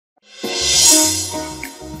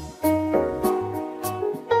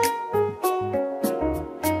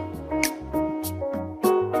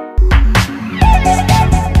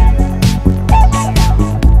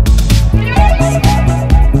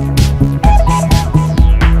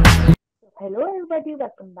everybody,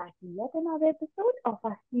 welcome back to yet another episode of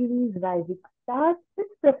our series Rising Stars, which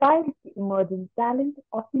profiles the emerging talent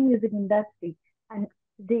of the music industry. And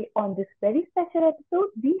today, on this very special episode,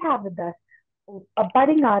 we have with us a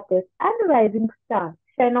budding artist and a rising star,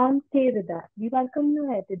 Shannon. Stay with us. We welcome you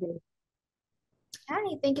here today.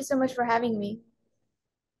 Hi, thank you so much for having me.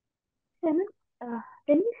 Shannon,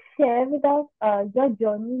 can you share with us your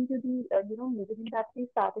journey into the music industry,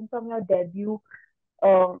 starting from your debut,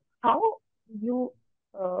 how you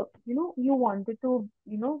you wanted to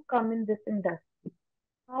come in this industry,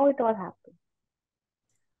 how it all happened.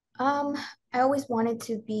 Um, I always wanted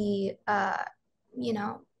to be, you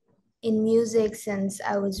know, in music since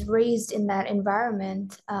I was raised in that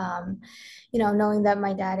environment. Knowing that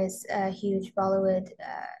my dad is a huge Bollywood,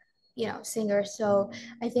 singer. So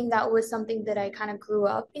I think that was something that I kind of grew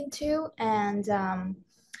up into. And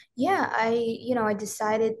yeah, I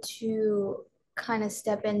decided to kind of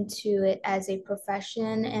step into it as a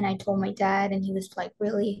profession. And I told my dad, and he was like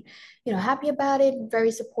really, happy about it, very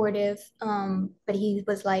supportive. But he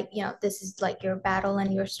was like, this is like your battle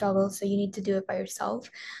and your struggle, so you need to do it by yourself.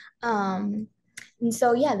 Um, and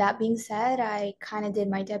so, yeah, that being said, I kind of did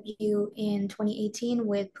my debut in 2018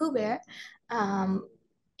 with Pooh Bear. Um,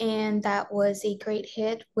 and that was a great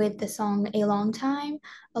hit with the song A Long Time.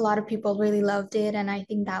 A lot of people really loved it. And I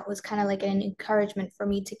think that was kind of like an encouragement for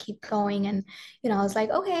me to keep going. And, I was like,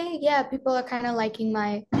 okay, yeah, people are kind of liking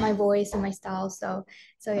my voice and my style. So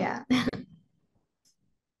yeah.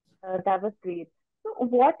 That was great. So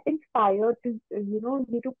what inspired to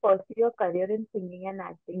you to pursue your career in singing and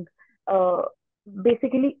acting, uh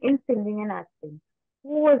basically in singing and acting?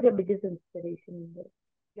 Who was your biggest inspiration in this?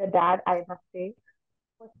 Your dad, I must say,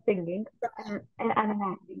 for singing and in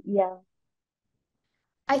acting. Yeah.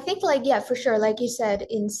 I think like yeah, for sure. Like you said,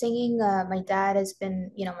 in singing, my dad has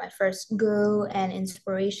been, my first guru and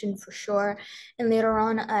inspiration for sure. And later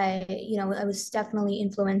on, I was definitely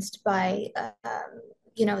influenced by,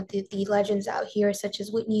 the legends out here, such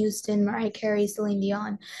as Whitney Houston, Mariah Carey, Celine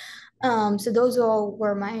Dion. So those all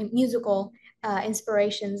were my musical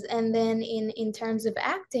inspirations. And then in terms of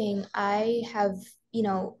acting, I have, you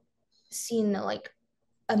know, seen like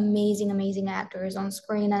amazing actors on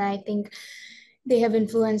screen, and I think they have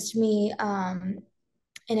influenced me and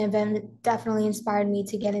have definitely inspired me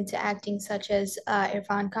to get into acting, such as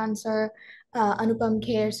Irfan Khan sir, Anupam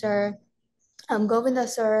Kher sir, Govinda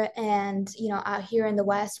sir, and out here in the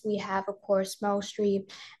West we have, of course, Meryl Streep,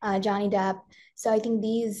 Johnny Depp. So I think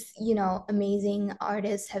these amazing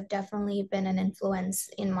artists have definitely been an influence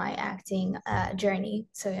in my acting journey.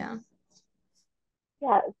 So yeah.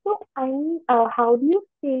 Yeah. So, I mean, how do you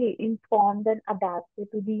stay informed and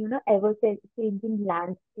adapted to the, ever-changing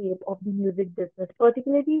landscape of the music business,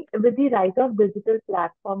 particularly with the rise of digital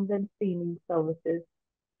platforms and streaming services?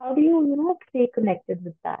 How do you, stay connected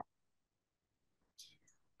with that?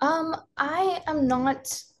 I am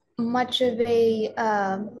not much of a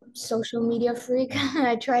social media freak.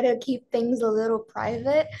 I try to keep things a little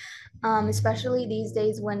private, especially these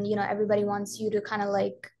days when, everybody wants you to kind of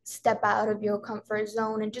like step out of your comfort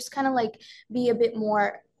zone and just kind of like be a bit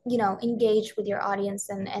more, engaged with your audience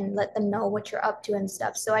and let them know what you're up to and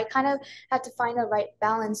stuff. So I kind of have to find the right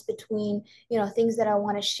balance between, things that I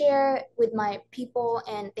want to share with my people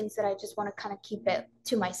and things that I just want to kind of keep it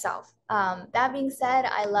to myself. That being said,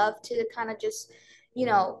 I love to kind of just,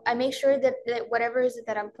 I make sure that whatever is it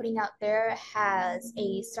that I'm putting out there has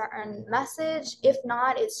a certain message. If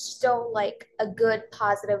not, it's still like a good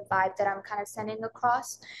positive vibe that I'm kind of sending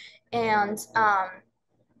across. And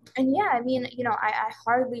yeah, I mean, I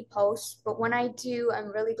hardly post, but when I do, I'm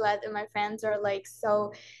really glad that my fans are like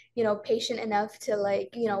so, patient enough to like,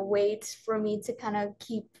 wait for me to kind of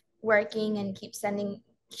keep working and keep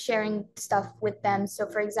sharing stuff with them. So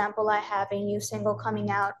for example, I have a new single coming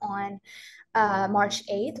out on March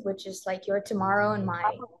 8th, which is like your tomorrow and my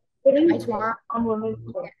Women's Day, tomorrow. on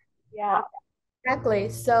Women's Day. Yeah. Exactly.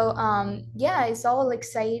 So yeah, it's all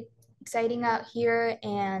exciting out here,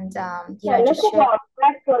 and Tell us just share. about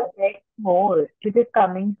that project more, which is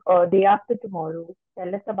coming day after tomorrow.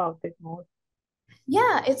 Tell us about it more.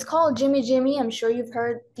 Yeah, it's called Jimmy Jimmy. I'm sure you've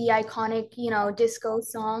heard the iconic, disco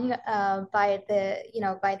song by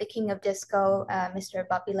the king of disco, Mr.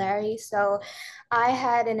 Bobby Larry. So I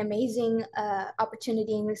had an amazing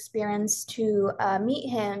opportunity and experience to meet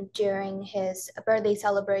him during his birthday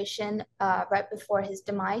celebration right before his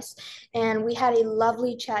demise. And we had a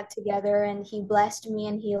lovely chat together, and he blessed me,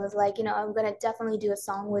 and he was like, I'm gonna definitely do a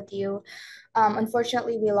song with you.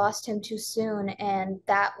 Unfortunately, we lost him too soon, and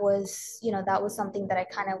that was something that I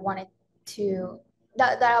kind of wanted to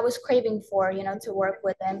that I was craving for, to work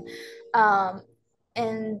with him. Um,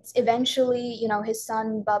 and eventually, his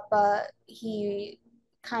son Bappa, he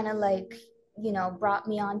kind of like, brought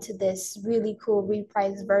me onto this really cool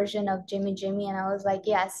reprised version of Jimmy Jimmy, and I was like,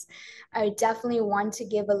 yes, I definitely want to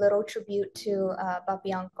give a little tribute to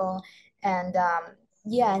Papi Uncle, and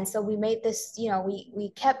yeah, and so we made this,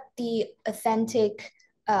 we kept the authentic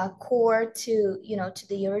core to to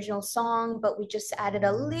the original song, but we just added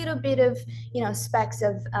a little bit of specks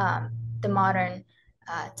of the modern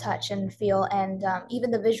touch and feel, and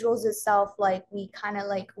even the visuals itself, like we kind of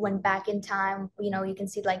like went back in time. You can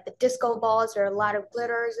see like the disco balls, or a lot of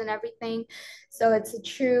glitters and everything, so it's a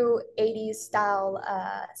true 80s style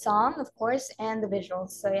song, of course, and the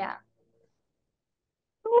visuals, so yeah.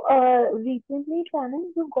 So, recently,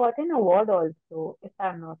 Shannon, you got an award also, if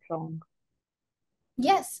I'm not wrong.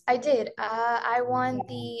 Yes, I did. I won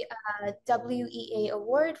Yeah. the WEA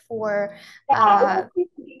award for So how was uh, the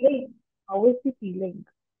feeling? How was the feeling?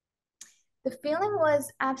 the feeling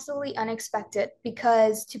was absolutely unexpected,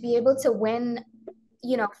 because to be able to win,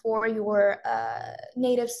 for your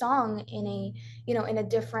native song in a, in a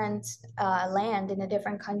different land, in a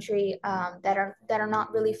different country, that are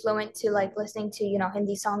not really fluent to like listening to,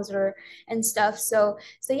 Hindi songs or and stuff. So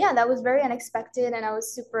yeah, that was very unexpected, and I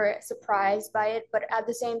was super surprised by it. But at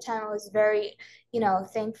the same time, I was very,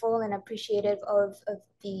 thankful and appreciative of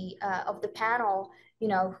the panel,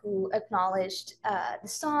 who acknowledged the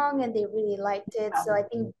song, and they really liked it. So I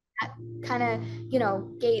think that kind of,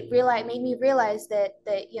 made me realize that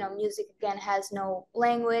music again has no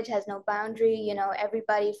language, has no boundary.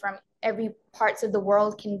 Everybody from every parts of the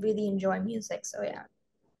world can really enjoy music. So yeah.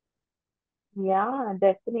 Yeah,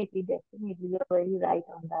 definitely, definitely. You're very right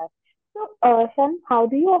on that. So, Shan, how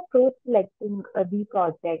do you approach selecting the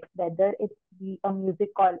projects, whether it's the music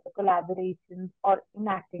collaborations or in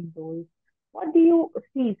acting roles? What do you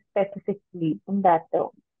see specifically in that term?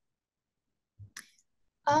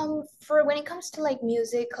 For when it comes to like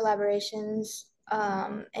music collaborations,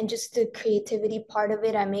 and just the creativity part of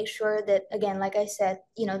it, I make sure that, again, like I said,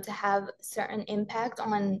 to have certain impact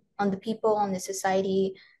on the people, on the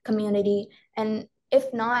society, community, and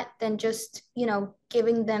if not, then just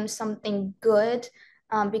giving them something good,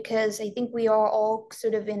 because I think we are all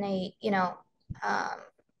sort of in a um,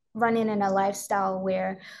 running in a lifestyle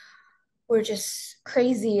where we're just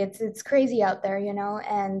crazy. It's crazy out there,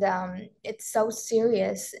 and it's so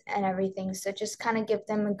serious and everything. So just kind of give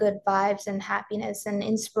them a good vibes and happiness and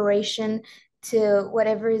inspiration to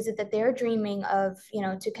whatever is it that they're dreaming of,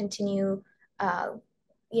 to continue, uh,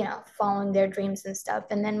 following their dreams and stuff.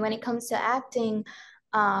 And then when it comes to acting,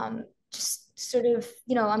 just sort of,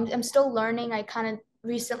 I'm still learning. I kind of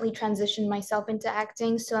recently transitioned myself into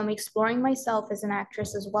acting, so I'm exploring myself as an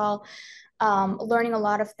actress as well, learning a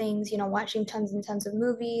lot of things, watching tons and tons of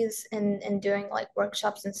movies, and doing like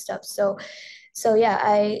workshops and stuff. So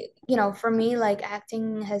yeah, for me, like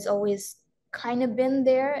acting has always kind of been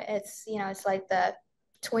there. It's like the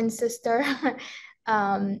twin sister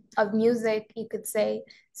of music, you could say.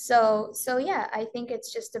 So yeah, I think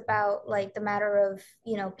it's just about like the matter of,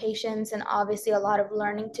 patience, and obviously a lot of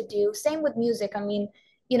learning to do. Same with music. I mean,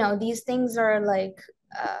 these things are like,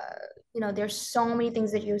 uh, there's so many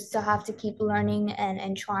things that you still have to keep learning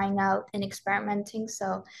and trying out and experimenting.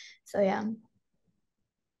 So yeah.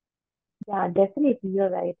 Yeah, definitely, you're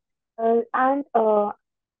right. And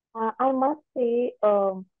I must say,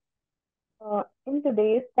 in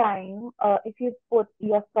today's time, if you put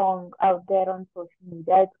your song out there on social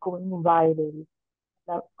media, it's going viral.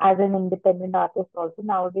 As an independent artist, also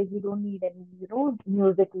nowadays you don't need any,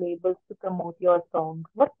 music labels to promote your songs.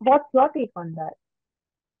 What's your take on that?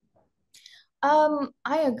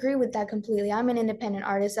 I agree with that completely. I'm an independent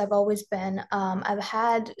artist. I've always been. I've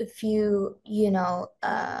had a few,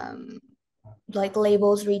 like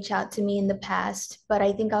labels reach out to me in the past, but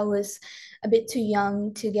I think I was a bit too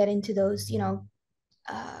young to get into those,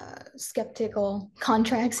 skeptical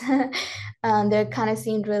contracts. They kind of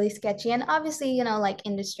seemed really sketchy. And obviously, like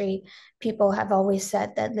industry people have always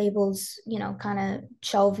said that labels, kind of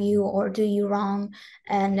shelve you or do you wrong.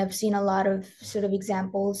 And I've seen a lot of sort of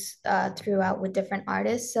examples throughout with different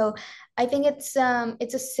artists. So I think it's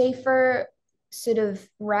a safer sort of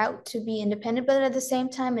route to be independent, but at the same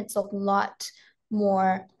time, it's a lot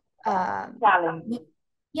more um, Challenging.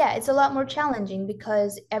 yeah, it's a lot more challenging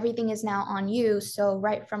because everything is now on you. So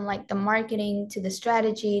right from like the marketing to the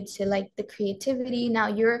strategy to like the creativity, now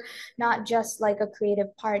you're not just like a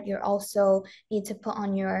creative part, you're also need to put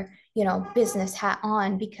on your, business hat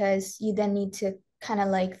on, because you then need to kind of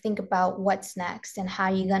like think about what's next and how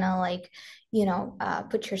you're gonna like,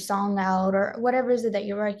 put your song out or whatever is it that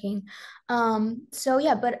you're working. So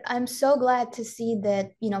yeah, but I'm so glad to see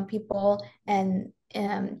that, people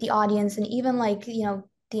the audience, and even like,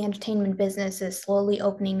 the entertainment business is slowly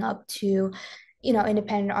opening up to,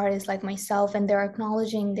 independent artists like myself, and they're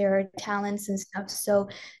acknowledging their talents and stuff. So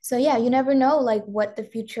yeah, you never know like what the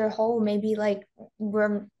future hold. Maybe like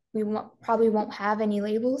probably won't have any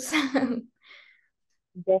labels.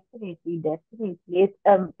 Definitely, definitely.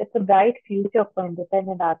 It's a bright future for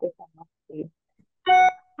independent artists, I must say.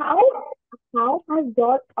 How how has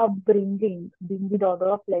your upbringing, being the daughter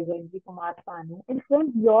of legendary Kumar Sanu,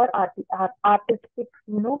 influenced your artistic,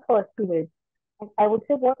 pursuit? And I would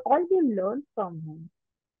say, what all you learned from him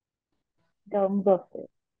in terms of it.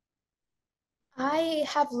 I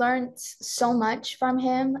have learned so much from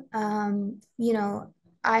him.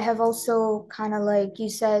 I have also kind of like you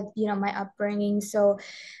said, my upbringing. So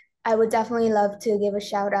I would definitely love to give a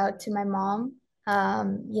shout out to my mom.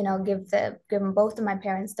 Give them both of my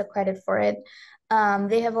parents the credit for it.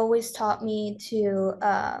 They have always taught me to,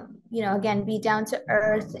 again, be down to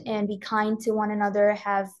earth and be kind to one another,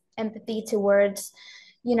 have empathy towards,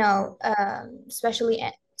 especially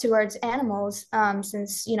towards animals,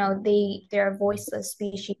 since they're a voiceless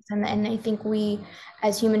species, and I think we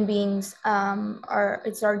as human beings, are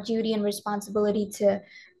it's our duty and responsibility to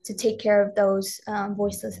take care of those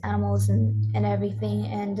voiceless animals and everything,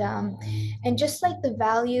 and just like the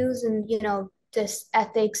values and just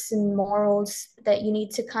ethics and morals that you need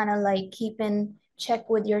to kind of like keep in check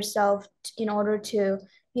with yourself in order to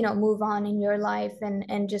move on in your life,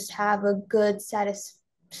 and just have a good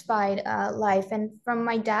satisfied life. And from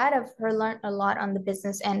my dad, I've learned a lot on the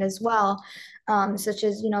business end as well, such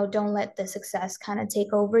as don't let the success kind of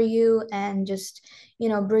take over you, and just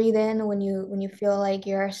breathe in when you feel like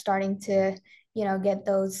you're starting to get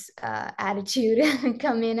those attitude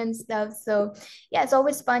come in and stuff. So yeah, it's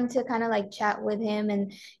always fun to kind of like chat with him,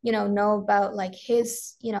 and know about like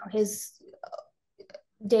his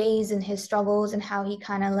days and his struggles, and how he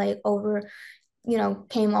kind of like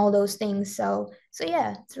came all those things. So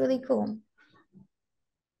yeah, it's really cool.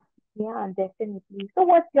 Yeah, definitely. So,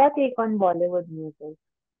 what's your take on Bollywood music,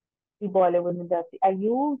 the Bollywood industry? Are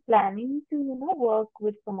you planning to, work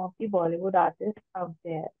with some of the Bollywood artists out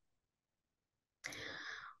there?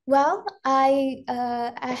 Well, I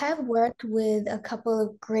have worked with a couple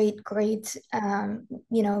of great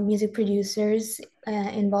music producers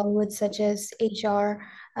in Bollywood, such as HR,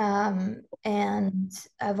 and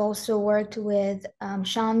I've also worked with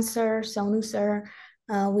Shan Sir, Sonu Sir.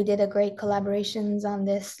 We did a great collaborations on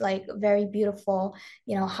this like very beautiful,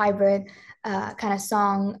 hybrid kind of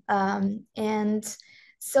song, and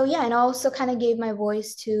so yeah, and I also kind of gave my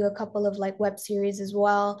voice to a couple of like web series as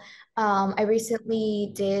well. I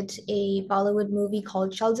recently did a Bollywood movie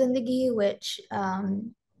called Chal Zindagi, which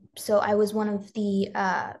so I was one of the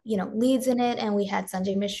leads in it, and we had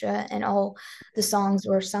Sanjay Mishra, and all the songs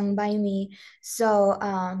were sung by me. So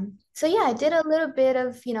yeah, I did a little bit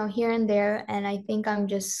of here and there, and I think I'm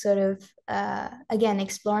just sort of again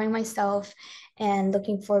exploring myself and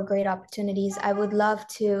looking for great opportunities. I would love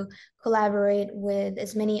to collaborate with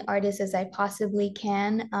as many artists as I possibly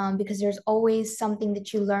can, because there's always something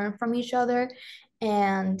that you learn from each other.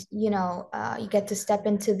 And you get to step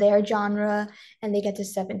into their genre, and they get to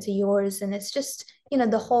step into yours, and it's just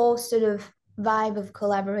the whole sort of vibe of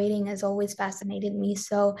collaborating has always fascinated me.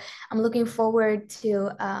 So I'm looking forward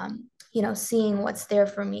to seeing what's there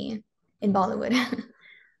for me in Bollywood.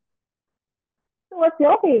 So, what's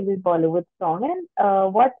your favorite Bollywood song, and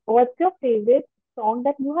what's your favorite song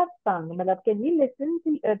that you have sung? Matlab, can we listen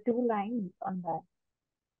to two lines on that?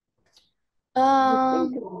 Listening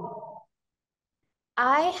um to.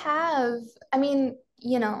 I have, I mean,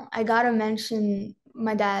 I gotta mention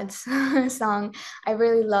my dad's song. I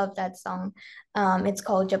really love that song. It's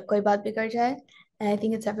called Jab Koi Baat Bigar Jaye, and I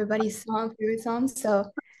think it's everybody's favorite song.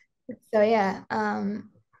 So yeah. All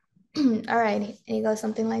right, here you go,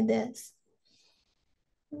 something like this.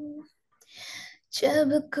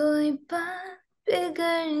 जब कोई बात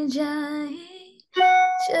बिगड़ जाए,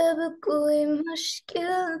 जब कोई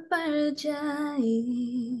मुश्किल पड़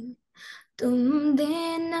जाए, तुम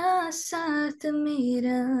देना साथ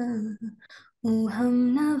मेरा, ओ हम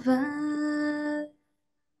नवा,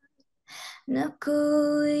 न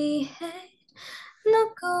कोई है न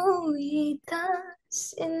कोई था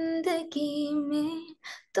जिंदगी में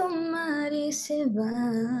तुम्हारे सिवा,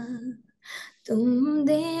 तुम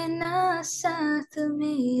देना साथ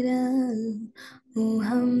मेरा, ओ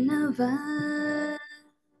हम नवा,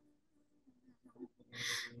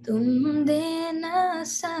 तुम देना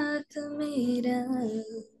साथ मेरा,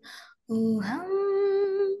 ओ हम नवा.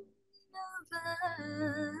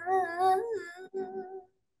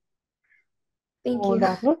 Thank Oh, you.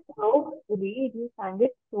 that was so sweet. You sang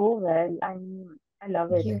it so well. I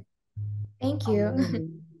love Thank it. you. Thank you.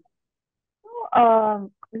 Amazing.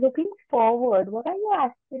 So, looking forward, what are your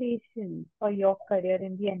aspirations for your career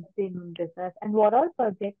in the entertainment business, and what all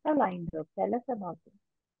projects are lined up? Tell us about it.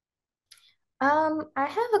 I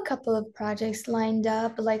have a couple of projects lined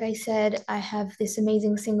up. Like I said, I have this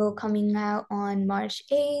amazing single coming out on March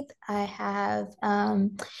 8th. I have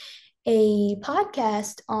a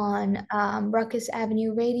podcast on Ruckus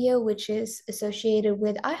Avenue Radio, which is associated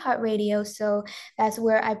with iHeartRadio. So that's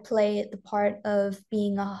where I play the part of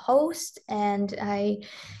being a host, and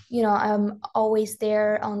I'm always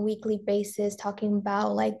there on weekly basis talking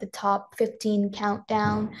about like the top 15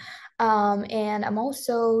 countdown. And I'm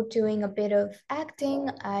also doing a bit of acting.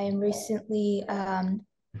 I'm recently I'm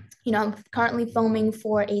currently filming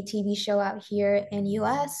for a TV show out here in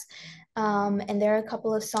US. And there are a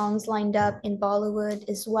couple of songs lined up in Bollywood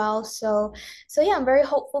as well. So yeah, I'm very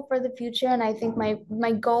hopeful for the future. And I think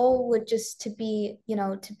my goal would just to be,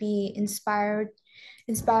 to be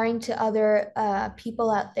inspiring to other people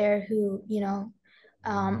out there who,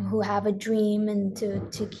 who have a dream and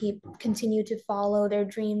to continue to follow their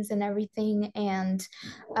dreams and everything, and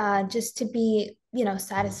just to be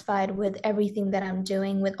satisfied with everything that I'm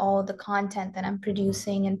doing, with all the content that I'm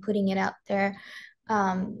producing and putting it out there.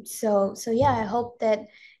 So yeah, I hope that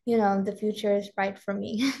the future is bright for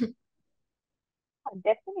me.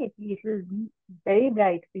 Definitely, it will be very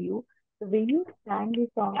bright for you. The way you sang the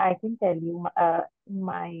song, I can tell you, in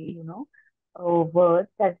my, words,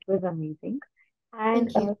 that was amazing.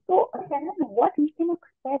 And Thank you. Shannon, what we can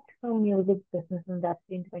expect from music business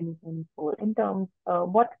industry in 2024 in terms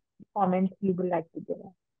what comments you would like to give us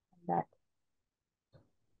on that?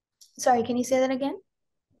 Sorry, can you say that again?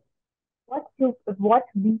 What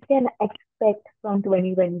we can expect from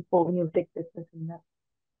 2024 music business industry?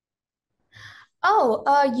 Oh,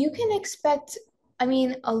 you can expect, I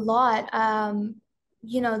mean, a lot.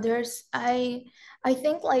 There's I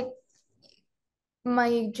think like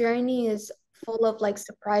my journey is full of like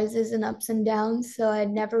surprises and ups and downs, so I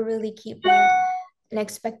never really keep my and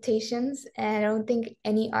expectations, and I don't think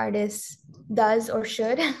any artist does or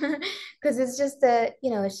should, because it's just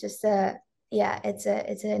it's just a yeah, it's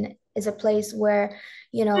a place where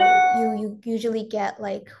you usually get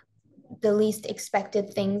like the least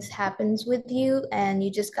expected things happens with you, and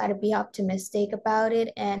you just got to be optimistic about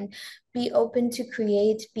it and be open to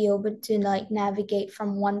create, be open to like navigate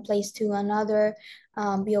from one place to another,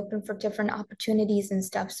 be open for different opportunities and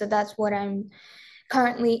stuff. So that's what I'm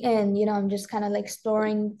currently in. I'm just kind of like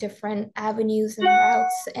exploring different avenues and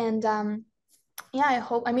routes, and yeah, I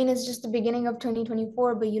hope, I mean, it's just the beginning of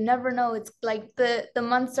 2024, but you never know. It's like the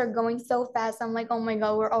months are going so fast. I'm like, oh my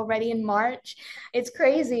God, we're already in March. It's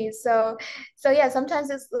crazy. So yeah, sometimes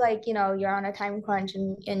it's like, you're on a time crunch,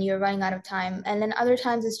 and you're running out of time. And then other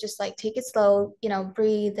times it's just like take it slow,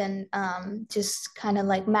 breathe, and just kind of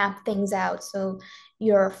like map things out so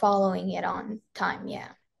you're following it on time. Yeah.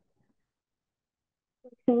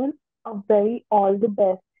 Soon, a very all the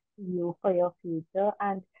best to you for your future,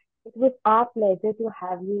 and it was our pleasure to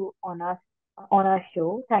have you on our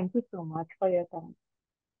show. Thank you so much for your time.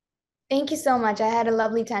 Thank you so much. I had a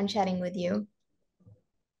lovely time chatting with you.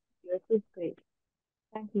 It was great.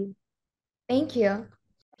 Thank you. Thank you.